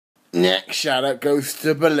Next shout out goes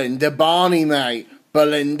to Belinda Barney, mate.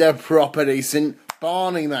 Belinda, proper decent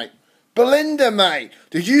Barney, mate. Belinda, mate,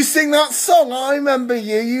 did you sing that song? I remember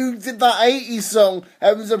you. You did that 80s song,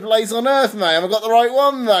 Heaven's a Place on Earth, mate. Have I got the right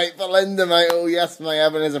one, mate? Belinda, mate. Oh, yes, mate.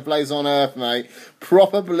 Heaven is a place on earth, mate.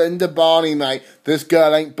 Proper Belinda Barney, mate. This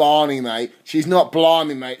girl ain't Barney, mate. She's not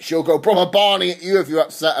blimey, mate. She'll go proper Barney at you if you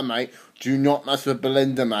upset her, mate. Do not mess with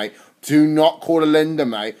Belinda, mate. Do not call her Linda,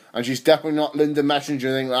 mate. And she's definitely not Linda Messenger,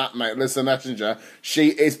 anything like that, mate. Listen, Messenger. She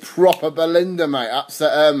is proper Belinda, mate.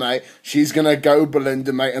 Upset her, mate. She's gonna go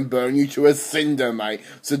Belinda, mate, and burn you to a cinder, mate.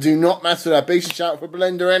 So do not mess with her. Big shout out for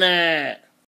Belinda, innit?